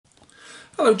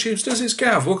Hello Tubesters, it's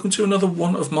Gav. Welcome to another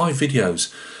one of my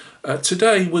videos.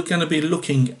 Today we're going to be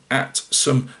looking at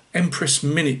some Empress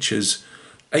miniatures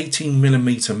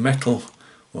 18mm metal,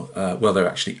 well they're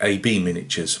actually A.B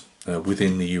miniatures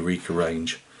within the Eureka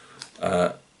range.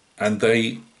 And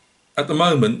they, at the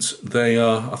moment, they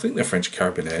are, I think they're French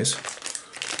Carabineers.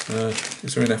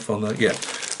 Is there an F on that? Yeah,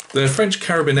 they're French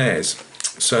Carabineers.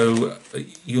 So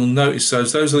you'll notice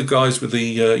those are the guys with the,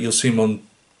 you'll see them on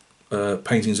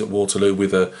paintings at Waterloo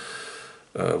with a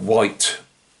white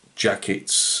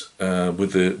jackets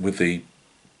with the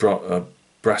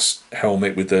brass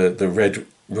helmet with the red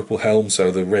ripple helm,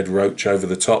 so the red roach over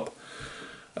the top.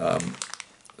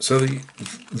 So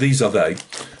these are they.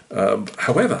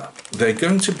 However, they're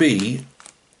going to be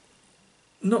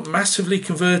not massively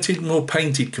converted, more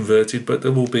painted converted, but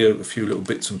there will be a few little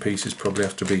bits and pieces probably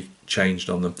have to be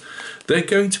changed on them. They're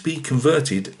going to be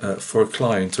converted for a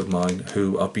client of mine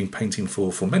who I've been painting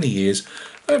for many years.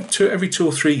 Every 2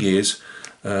 or 3 years,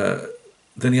 then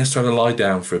he has to have a lie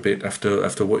down for a bit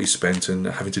after what he spent and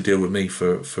having to deal with me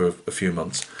for a few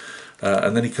months.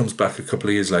 And then he comes back a couple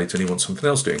of years later and he wants something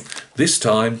else doing. This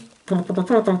time,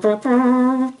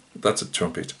 that's a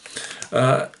trumpet.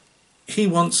 He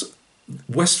wants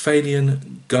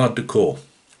Westphalian Guard De Corps.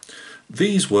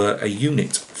 These were a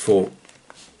unit for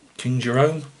King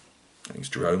Jerome, I think it's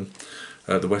Jerome,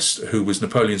 who was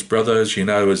Napoleon's brother. As you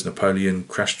know, as Napoleon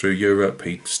crashed through Europe,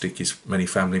 he'd stick as many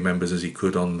family members as he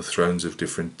could on the thrones of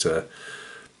different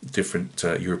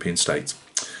European states.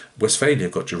 Westphalia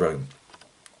got Jerome.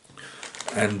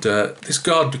 And this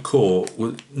Guard de Corps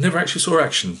never actually saw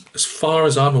action, as far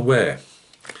as I'm aware.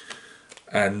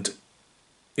 And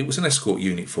it was an escort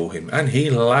unit for him, and he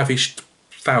lavished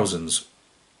thousands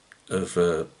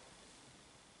of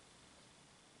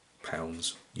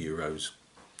pounds, euros,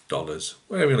 dollars,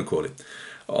 whatever you want to call it,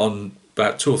 on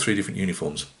about 2 or 3 different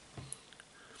uniforms.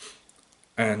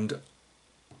 And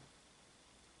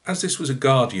as this was a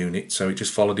guard unit, so it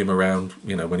just followed him around,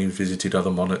 you know, when he visited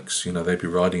other monarchs, you know, they'd be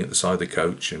riding at the side of the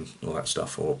coach and all that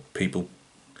stuff, or people,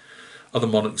 other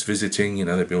monarchs visiting, you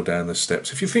know, they'd be all down the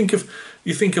steps. If you think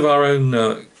of our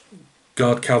own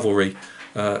guard cavalry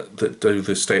that do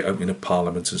the state opening of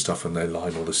Parliament and stuff, and they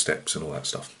line all the steps and all that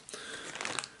stuff.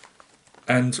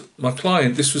 And my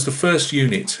client, this was the first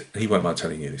unit, he won't mind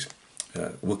telling you this,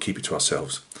 we'll keep it to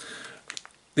ourselves.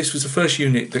 This was the first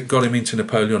unit that got him into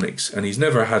Napoleonics, and he's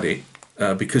never had it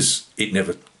because it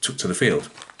never took to the field,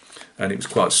 and it was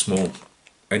quite small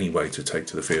anyway to take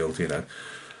to the field, you know.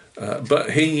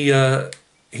 But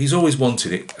he's always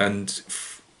wanted it, and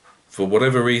for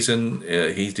whatever reason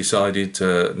he's decided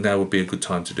now would be a good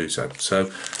time to do so. So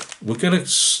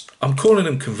I'm calling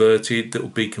them converted. That will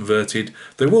be converted.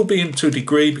 They will be to a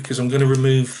degree because I'm going to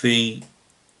remove the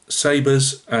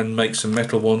sabres and make some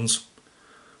metal ones.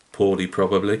 Poorly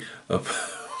probably,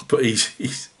 but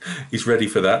he's ready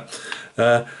for that.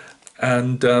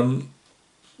 And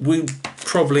we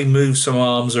probably move some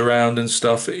arms around and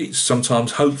stuff. It's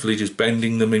sometimes hopefully just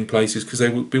bending them in places, because they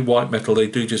would be white metal, they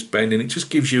do just bend, and it just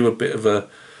gives you a bit of a,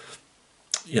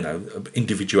 you know,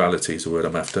 individuality is the word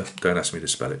I'm after. Don't ask me to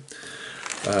spell it.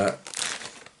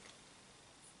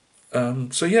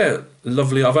 So yeah,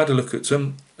 lovely. I've had a look at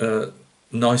some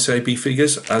nice AB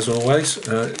figures as always.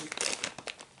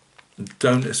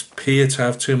 Don't appear to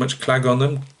have too much clag on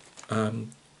them,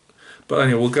 but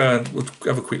anyway, we'll go and we'll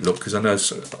have a quick look, because I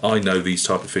know these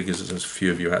type of figures. There's a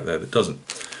few of you out there that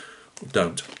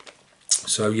don't.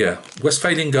 So yeah,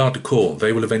 Westphalian Guard De Corps,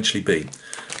 they will eventually be.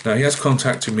 Now he has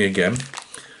contacted me again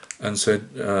and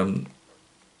said the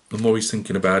more he's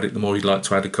thinking about it, the more he'd like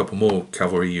to add a couple more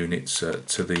cavalry units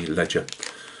to the ledger.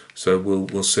 So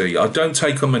we'll see. I don't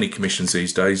take on many commissions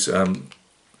these days.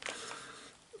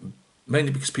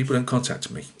 Mainly because people don't contact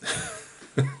me.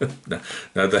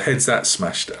 no, the head's that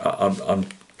smashed.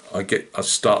 I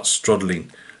start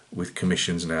struggling with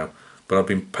commissions now. But I've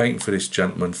been painting for this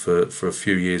gentleman for a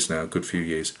few years now, a good few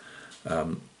years,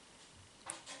 and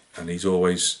he's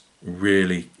always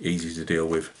really easy to deal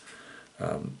with.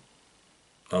 I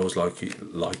always like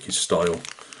his style.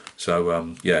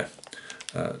 So yeah,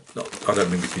 I don't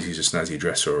mean because he's a snazzy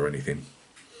dresser or anything.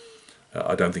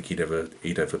 I don't think he'd ever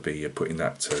be put in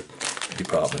that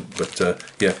department, but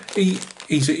yeah,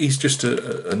 he's just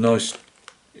a nice,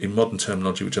 in modern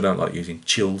terminology, which I don't like using,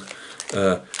 chilled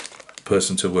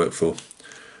person to work for.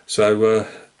 So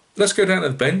let's go down to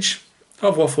the bench.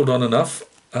 I've waffled on enough,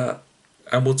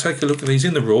 and we'll take a look at these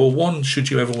in the raw. One, should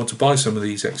you ever want to buy some of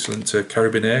these excellent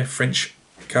Carabineers French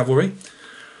cavalry,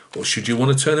 or should you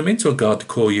want to turn them into a Guard de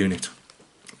Corps unit?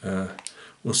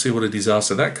 We'll see what a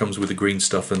disaster that comes with the green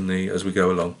stuff and as we go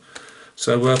along.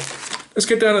 So let's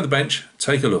get down to the bench,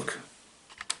 take a look.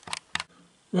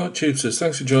 Right, Tutors,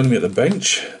 thanks for joining me at the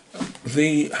bench.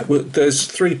 There's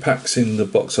 3 packs in the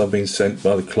box I've been sent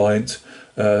by the client.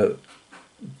 2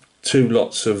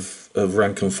 lots of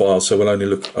rank and file, so we'll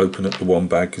only open up the 1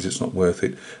 bag because it's not worth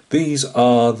it. These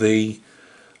are the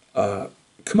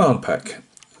command pack.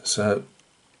 So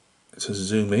to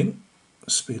zoom in,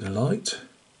 speed of light.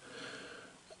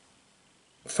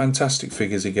 Fantastic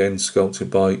figures again,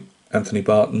 sculpted by Anthony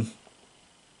Barton.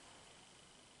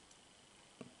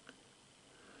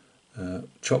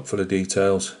 Chock full of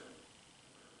details.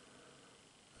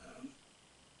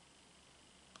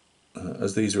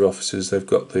 As these are officers, they've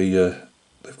got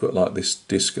like this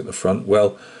disc at the front.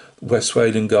 Well,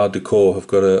 Westphalian Guard De Corps have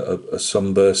got a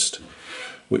sunburst,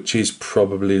 which is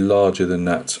probably larger than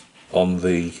that on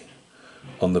the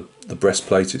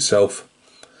breastplate itself.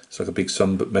 It's like a big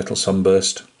metal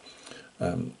sunburst.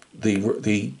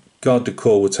 The Guard de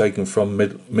Corps were taken from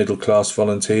middle class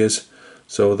volunteers,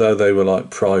 so although they were like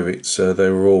privates, they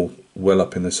were all well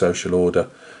up in the social order,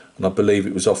 and I believe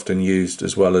it was often used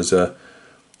as well as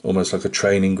almost like a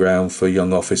training ground for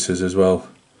young officers as well.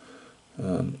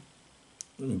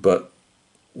 But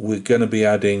we're going to be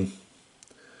adding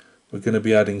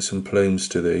some plumes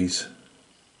to these.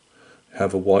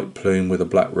 Have a white plume with a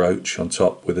black roach on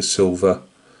top with a silver.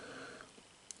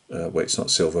 Well, it's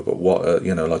not silver, but what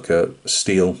like a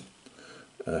steel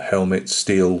helmet,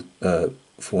 steel,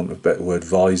 for want of a better word,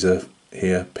 visor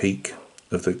here, peak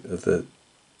of the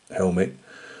helmet.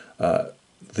 I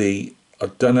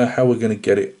don't know how we're going to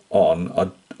get it on. I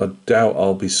doubt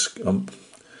I'll be.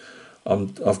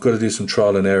 I've got to do some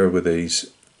trial and error with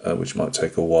these, which might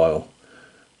take a while.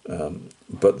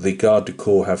 But the Guard de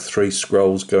Corps have 3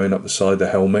 scrolls going up the side of the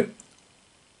helmet.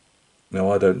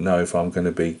 Now I don't know if I'm going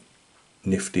to be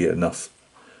nifty enough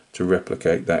to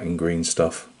replicate that in green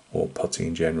stuff or putty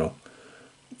in general,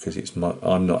 because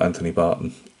I'm not Anthony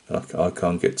Barton. I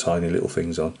can't get tiny little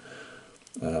things on.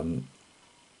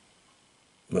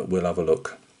 But we'll have a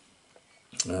look.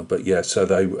 But yeah, so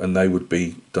they would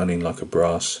be done in like a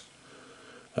brass.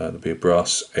 There'd be a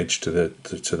brass edge to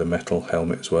the metal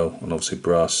helmet as well, and obviously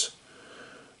brass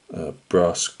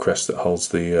crest that holds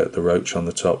the roach on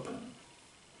the top.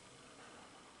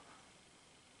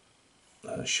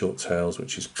 Short tails,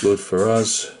 which is good for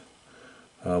us.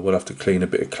 We'll have to clean a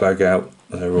bit of clag out.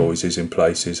 There always is in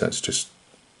places. That's just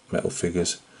metal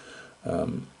figures. I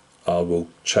will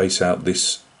chase out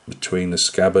this between the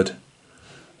scabbard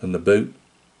and the boot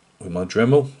with my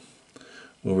Dremel.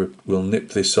 We'll nip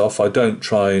this off. I don't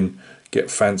try and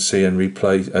get fancy and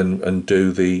replace and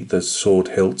do the sword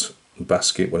hilt,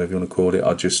 basket, whatever you want to call it.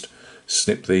 I just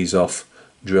snip these off,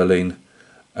 drill in,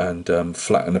 and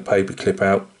flatten a paper clip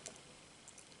out.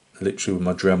 Literally with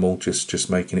my Dremel, just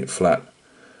making it flat.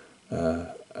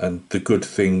 And the good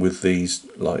thing with these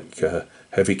like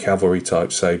heavy cavalry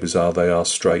type sabres are they are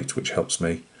straight, which helps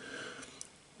me.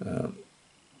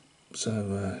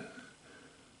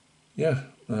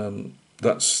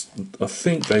 That's. I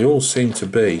think they all seem to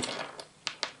be.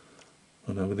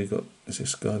 I know, is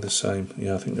this guy the same?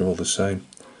 Yeah, I think they're all the same.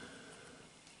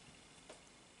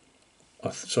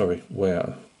 Sorry, way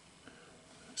out.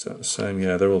 Is that the same?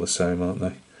 Yeah, they're all the same, aren't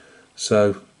they?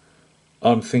 So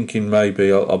I'm thinking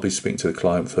maybe I'll be speaking to the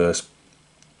client first,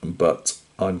 but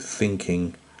I'm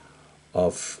thinking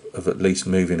of at least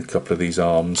moving a couple of these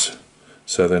arms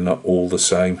so they're not all the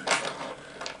same.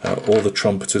 All the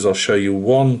trumpeters, I'll show you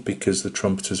one because the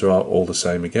trumpeters are all the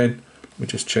same again. Let me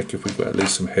just check if we've got at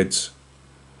least some heads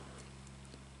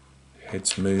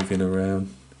moving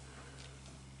around.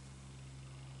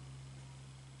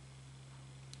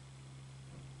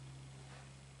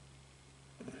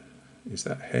 Is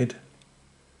that head?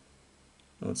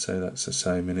 I would say that's the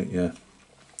same in it, yeah.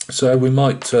 So we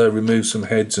might remove some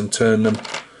heads and turn them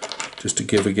just to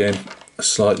give again a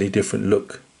slightly different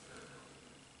look.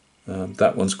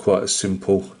 That one's quite a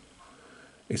simple.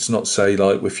 It's not, say,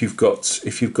 like if you've got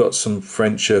some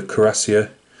French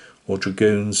cuirassier or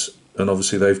dragoons, and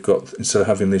obviously they've got, instead of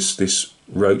having this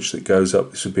roach that goes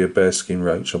up, this would be a bearskin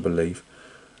roach, I believe.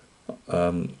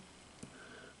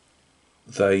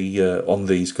 They on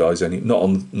these guys, not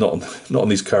on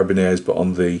these Carabineers, but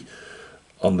on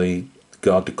the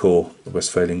Guard de Corps, the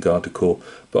Westphalian Guard de Corps.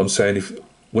 But I'm saying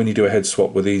when you do a head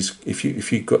swap with these, if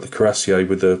you've got the cuirassier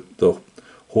with the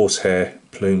horsehair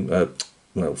plume,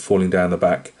 falling down the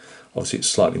back, obviously it's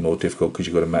slightly more difficult because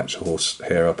you've got to match the horse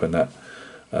hair up and that.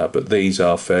 But these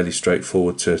are fairly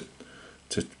straightforward to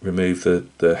remove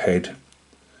the head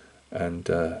and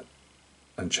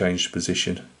change the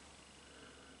position.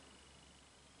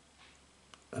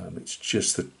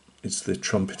 It's the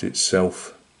trumpet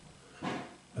itself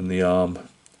and the arm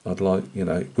I'd like, you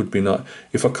know, it would be nice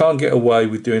if I can't get away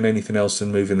with doing anything else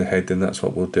than moving the head, then that's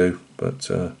what we'll do. But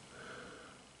I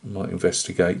might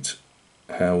investigate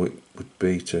how it would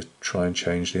be to try and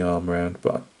change the arm around,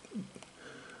 but I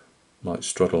might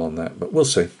struggle on that, but we'll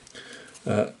see.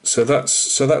 So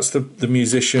that's the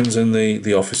musicians and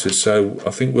the officers. So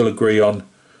I think we'll agree on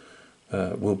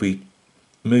we'll be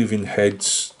moving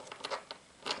heads,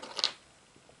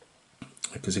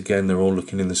 because again they're all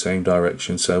looking in the same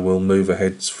direction, so we'll move our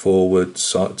heads forward,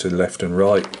 side to left and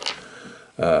right.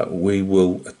 We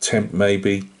will attempt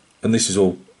maybe, and this is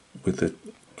all with the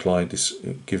client is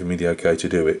giving me the okay to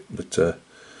do it, but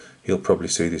he'll probably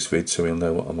see this vid so he'll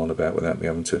know what I'm on about without me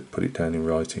having to put it down in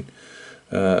writing.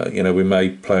 You know, we may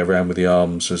play around with the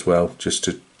arms as well, just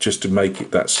to make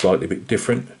it that slightly bit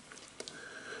different.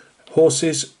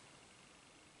 Horses,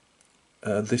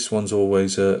 this one's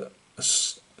always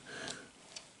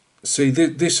see,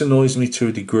 this annoys me to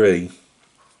a degree.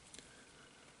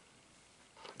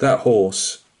 That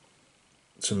horse,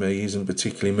 to me, isn't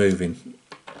particularly moving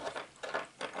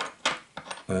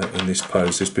in this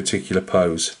pose, this particular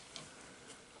pose.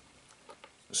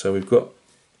 So we've got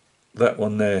that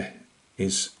one there.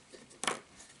 Is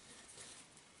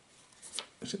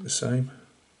it the same?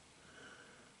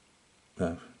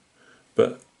 No,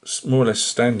 but it's more or less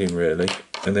standing really,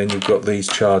 and then you've got these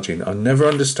charging. I never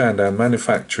understand how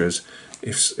manufacturers,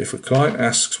 if a client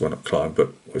asks, well not client,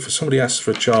 but if somebody asks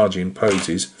for charging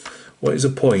poses, what is the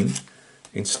point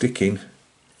in sticking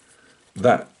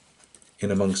that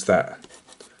in amongst that?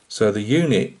 So the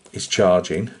unit is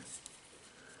charging,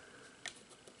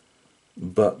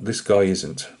 but this guy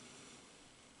isn't,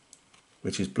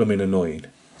 which is blooming annoying.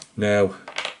 Now,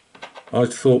 I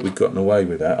thought we'd gotten away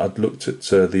with that. I'd looked at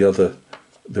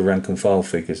the rank and file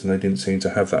figures and they didn't seem to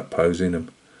have that pose in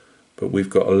them. But we've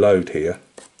got a load here.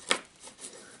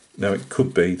 Now it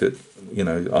could be that, you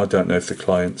know, I don't know if the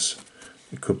clients,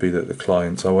 it could be that the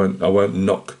clients, I won't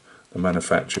knock the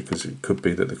manufacturer, because it could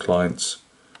be that the clients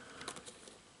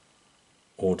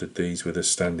ordered these with a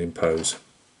standing pose.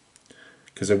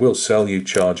 Because they will sell you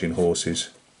charging horses.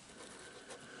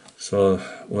 So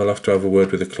we'll have to have a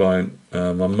word with the client.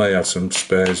 I may have some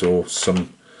spares or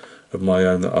some of my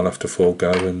own that I'll have to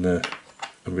forego and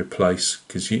replace,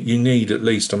 because you need at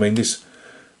least, I mean, this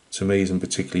to me isn't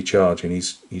particularly charging,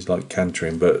 he's like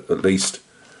cantering, but at least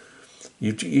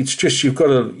it's just, you've got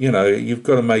to, you know, you've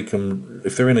got to make them,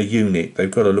 if they're in a unit,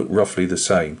 they've got to look roughly the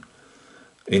same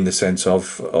in the sense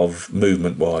of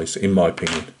movement wise, in my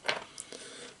opinion.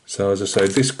 So as I say,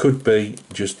 this could be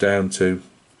just down to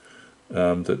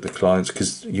that the clients,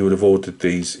 because you would have ordered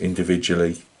these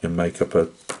individually and make up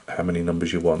how many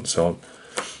numbers you want. So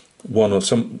one or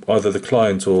some, either the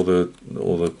client or the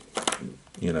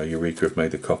you know, Eureka have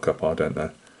made the cock up. I don't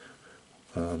know.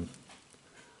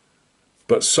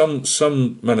 But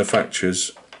some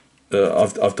manufacturers,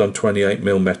 I've done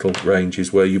 28mm metal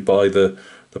ranges where you buy the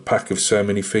pack of so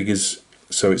many figures,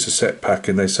 so it's a set pack,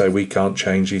 and they say we can't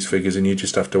change these figures and you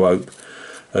just have to open.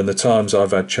 And the times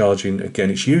I've had charging, again,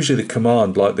 it's usually the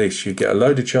command like this. You get a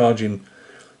load of charging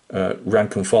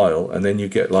rank and file, and then you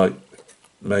get like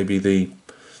maybe the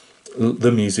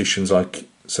musicians, like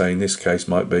say in this case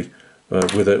might be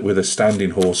with a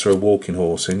standing horse or a walking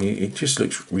horse, and it just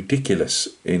looks ridiculous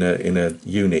in a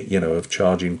unit, you know, of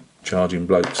charging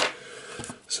blokes.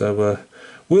 So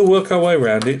we'll work our way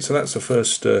around it. So that's the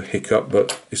first hiccup,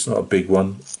 but it's not a big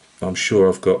one. I'm sure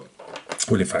I've got,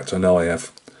 well, in fact I know I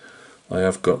have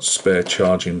got spare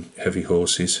charging heavy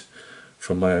horses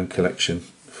from my own collection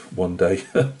one day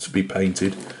to be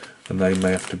painted, and they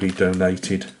may have to be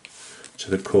donated to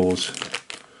the cause.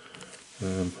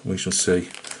 We shall see.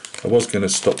 I was going to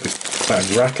stop this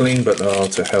bag rattling, but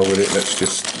to hell with it, let's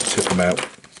just tip them out.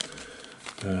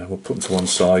 We'll put them to one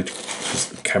side because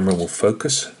the camera will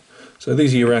focus. So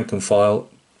these are your rank and file.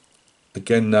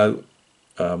 Again, no,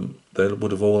 they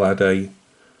would have all had a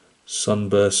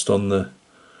sunburst on the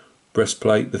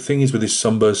breastplate. The thing is with this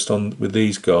sunburst on with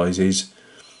these guys is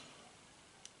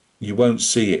you won't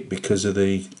see it because of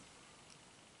the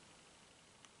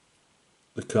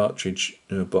cartridge,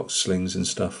 you know, box slings and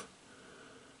stuff.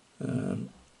 But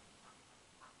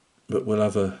I'll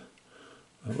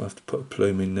have to put a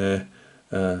plume in there,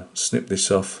 snip this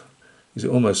off, because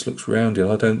it almost looks rounded.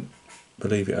 I don't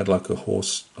believe it had like a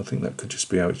horse. I think that could just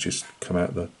be how it's just come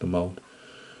out the mould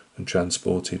and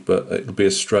transported, but it'll be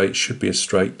should be a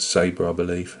straight sabre, I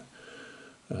believe.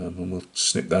 And we'll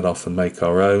snip that off and make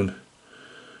our own.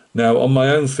 Now on my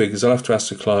own figures, I'll have to ask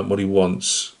the client what he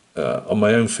wants. On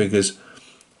my own figures,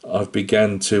 I've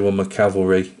began to, on my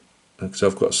cavalry, because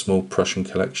I've got a small Prussian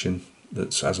collection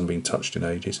that hasn't been touched in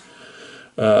ages,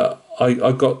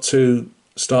 I got to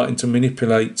starting to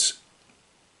manipulate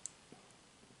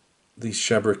these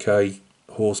shabriquet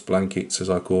horse blankets, as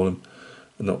I call them.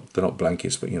 They're not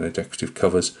blankets, but decorative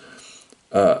covers,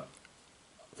 and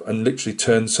literally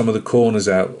turn some of the corners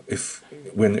out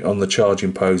when on the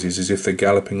charging poses, as if they're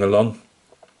galloping along.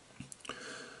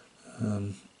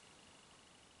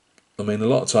 I mean, a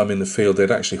lot of time in the field they'd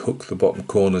actually hook the bottom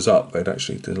corners up. They'd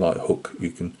actually do like hook.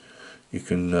 You can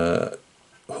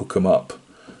hook them up,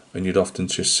 and you'd often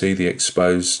just see the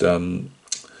exposed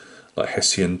like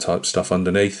Hessian type stuff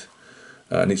underneath,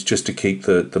 and it's just to keep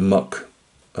the muck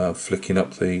flicking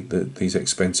up these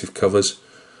expensive covers.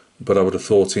 But I would have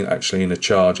thought in a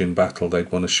charge in battle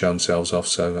they'd want to show themselves off,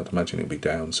 so I'd imagine it'd be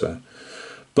down. So,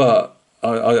 but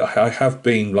I have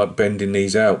been like bending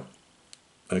these out,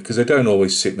 because they don't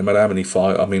always sit, no matter how many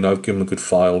file. I mean, I've given them a good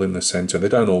file in the centre. They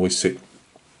don't always sit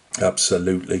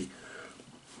absolutely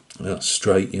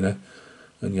straight, and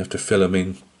you have to fill them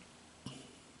in.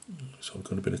 So I've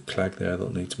got a bit of clag there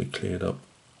that'll need to be cleared up.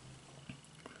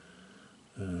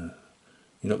 You're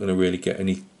not going to really get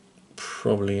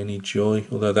probably any joy,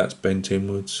 although that's bent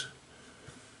inwards.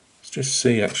 Let's just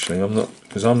see. Actually, I'm not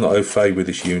au fait with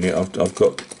this unit. I have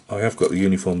got the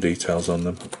uniform details on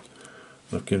them.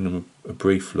 I've given them a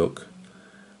brief look.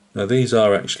 Now these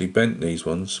are actually bent, these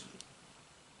ones.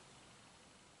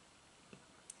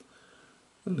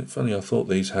 Isn't it funny? I thought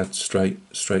these had straight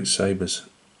sabres,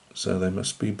 so they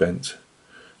must be bent.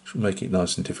 Which will make it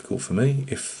nice and difficult for me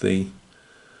if the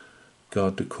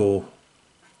Guard de Corps.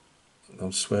 I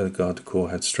swear the Guard de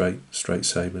Corps had straight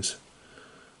sabres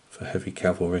for heavy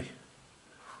cavalry.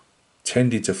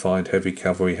 Tended to find heavy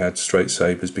cavalry had straight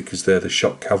sabres because they're the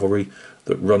shock cavalry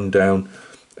that run down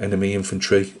enemy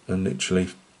infantry and literally,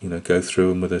 go through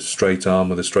them with a straight arm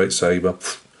with a straight sabre,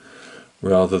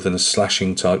 rather than a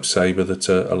slashing type sabre that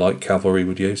a light cavalry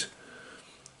would use.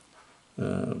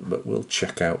 But we'll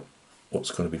check out what's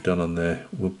going to be done on there.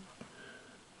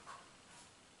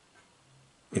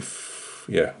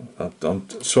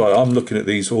 I'm looking at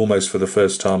these almost for the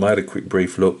first time. I had a quick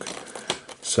brief look,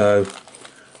 so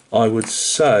I would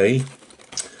say,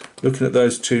 looking at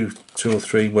those two or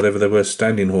three, whatever they were,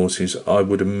 standing horses, I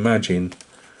would imagine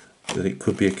that it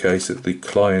could be a case that the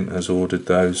client has ordered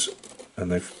those and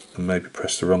they've maybe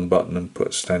pressed the wrong button and put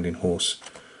a standing horse,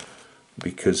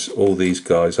 because all these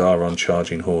guys are on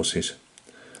charging horses.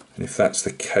 And if that's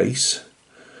the case,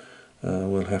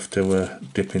 we'll have to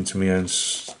dip into my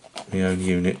own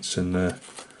units, and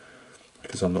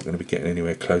because I'm not going to be getting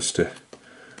anywhere close to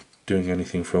doing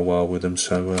anything for a while with them,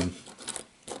 so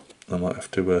I might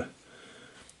have to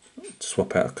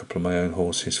swap out a couple of my own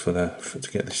horses to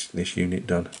get this unit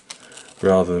done,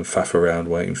 rather than faff around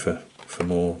waiting for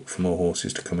more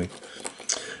horses to come in.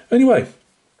 Anyway,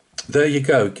 there you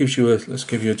go. Let's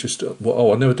give you just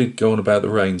I never did go on about the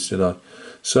reins, did I?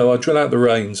 So I drill out the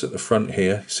reins at the front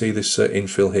here. See this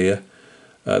infill here?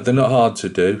 They're not hard to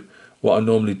do. What I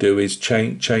normally do is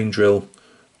chain drill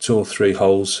 2 or 3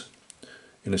 holes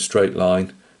in a straight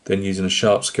line, then using a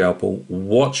sharp scalpel.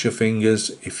 Watch your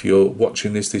fingers. If you're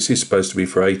watching this is supposed to be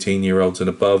for 18-year-olds and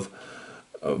above,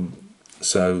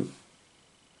 so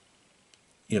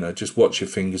just watch your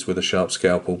fingers with a sharp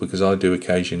scalpel, because I do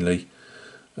occasionally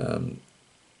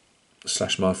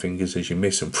slash my fingers as you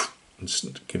miss and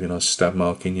give you a nice stab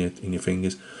mark in your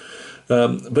fingers.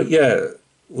 But yeah,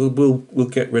 we'll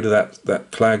get rid of that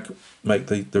clag, make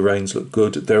the reins look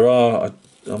good.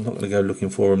 I'm not going to go looking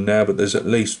for them now, but there's at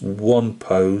least one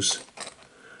pose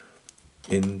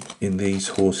in these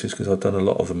horses, because I've done a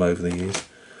lot of them over the years,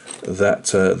 that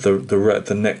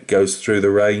the neck goes through the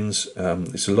reins.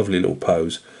 It's a lovely little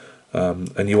pose,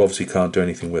 and you obviously can't do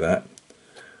anything with that.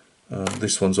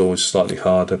 This one's always slightly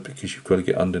harder because you've got to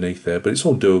get underneath there, but it's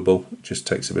all doable. It just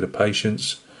takes a bit of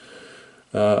patience.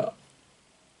 I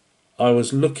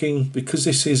was looking, because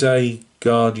this is a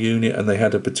guard unit and they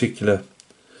had a particular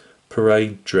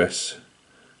parade dress,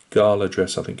 gala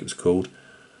dress I think it was called,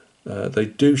 they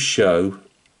do show,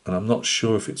 and I'm not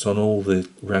sure if it's on all the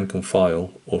rank and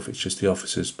file or if it's just the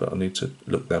officers, but I need to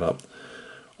look that up.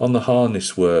 On the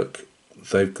harness work,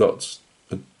 they've got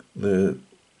the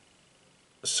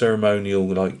ceremonial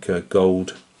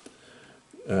gold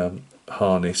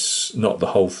harness, not the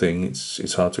whole thing,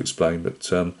 it's hard to explain,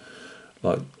 but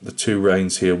like the 2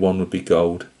 reins here, one would be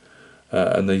gold,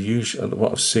 and they usually,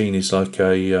 what I've seen is like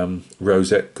a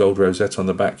gold rosette on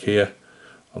the back here,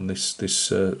 on this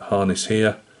harness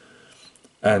here,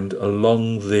 and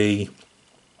along the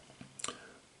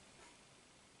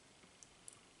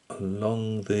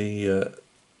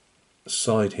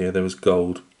side here there was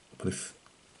gold, but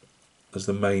as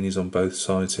the mane is on both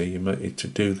sides here, to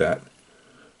do that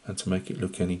and to make it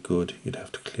look any good you'd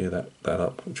have to clear that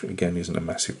up, which again isn't a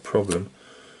massive problem.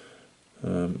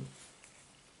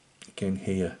 Again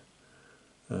here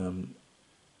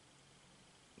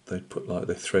they put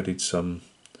they threaded some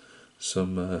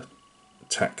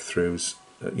tack throughs,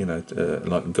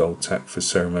 like gold tack for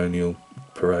ceremonial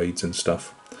parades and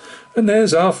stuff. And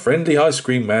there's our friendly ice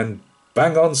cream man,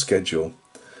 bang on schedule.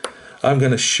 I'm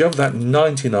going to shove that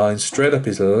 99 straight up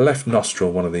his left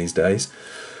nostril one of these days.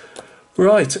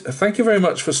 Right, thank you very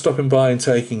much for stopping by and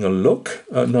taking a look.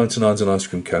 99's an ice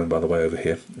cream cone, by the way, over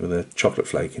here with a chocolate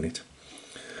flake in it.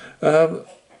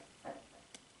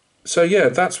 So yeah,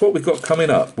 that's what we've got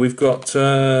coming up. We've got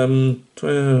I can't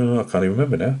even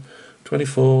remember now,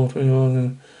 24,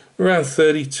 21, around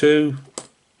 32,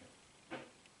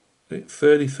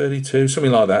 30, 32,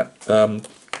 something like that.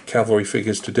 Cavalry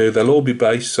figures to do. They'll all be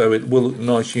based, so it will look a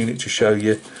nice unit to show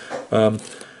you.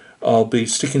 I'll be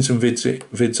sticking some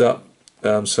vids up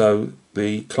so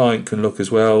the client can look as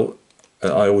well.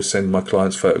 I always send my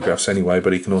clients photographs anyway,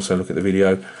 but he can also look at the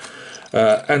video.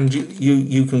 And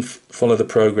you can follow the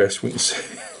progress. You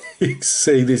can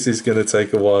see this is going to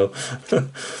take a while.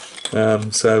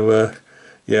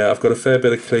 Yeah, I've got a fair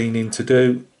bit of cleaning to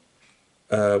do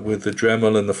with the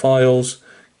Dremel and the files.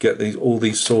 Get all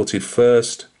these sorted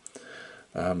first.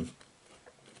 I'll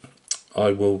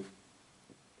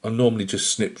normally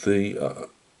just snip the.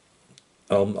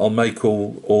 I'll make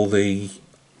all the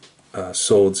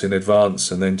swords in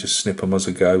advance and then just snip them as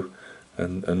I go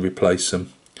and replace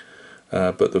them.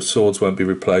 But the swords won't be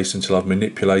replaced until I've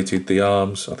manipulated the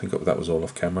arms. I think that was all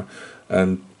off camera,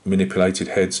 and manipulated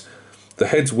heads. The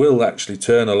heads will actually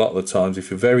turn a lot of the times if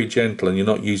you're very gentle and you're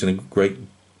not using a great.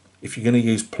 If you're going to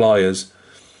use pliers,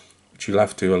 which you'll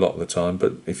have to a lot of the time,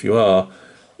 but if you are,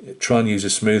 try and use a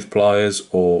smooth pliers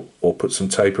or put some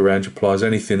tape around your pliers.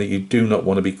 Anything that you do not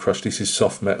want to be crushed. This is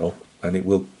soft metal, and it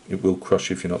will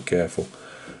crush if you're not careful,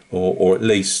 or at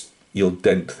least you'll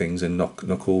dent things and knock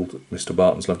all Mr.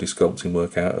 Barton's lovely sculpting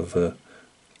work out of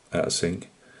sync.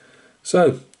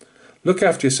 So, look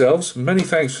after yourselves. Many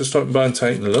thanks for stopping by and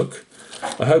taking a look.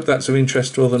 I hope that's of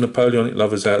interest to all the Napoleonic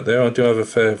lovers out there. I do have a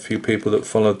fair few people that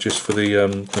follow just for the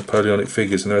Napoleonic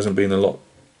figures, and there hasn't been a lot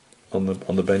on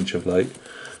the bench of late.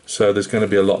 So there's going to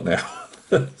be a lot now.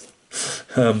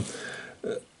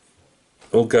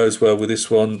 All goes well with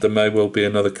this one. There may well be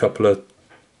another couple of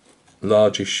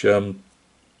largish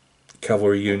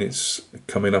cavalry units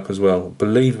coming up as well. I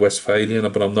believe Westphalian,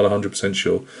 but I'm not 100%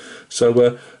 sure.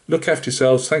 So look after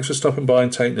yourselves. Thanks for stopping by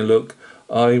and taking a look.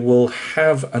 I will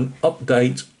have an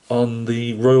update on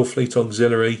the Royal Fleet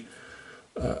Auxiliary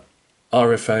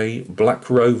RFA Black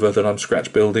Rover that I'm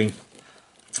scratch building.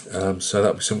 So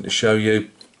that'll be something to show you.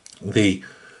 The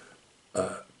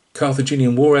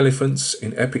Carthaginian war elephants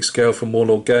in epic scale from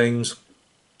Warlord Games.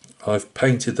 I've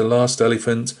painted the last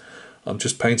elephant. I'm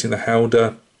just painting the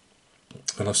howdah,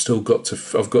 and I've got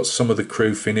some of the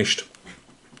crew finished,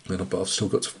 but I've still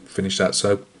got to finish that.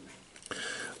 So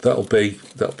that'll be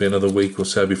another week or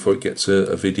so before it gets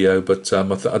a video. But I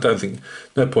don't think,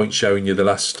 no point showing you the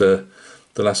last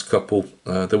couple.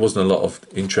 There wasn't a lot of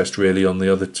interest really on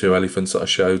the other two elephants that I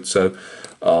showed, so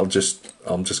I'm just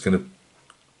going to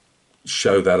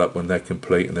show that up when they're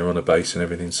complete and they're on a base and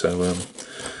everything. So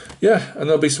yeah, and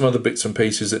there'll be some other bits and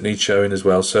pieces that need showing as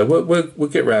well. So we'll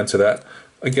get round to that.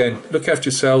 Again, look after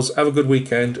yourselves. Have a good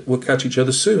weekend. We'll catch each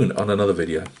other soon on another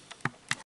video.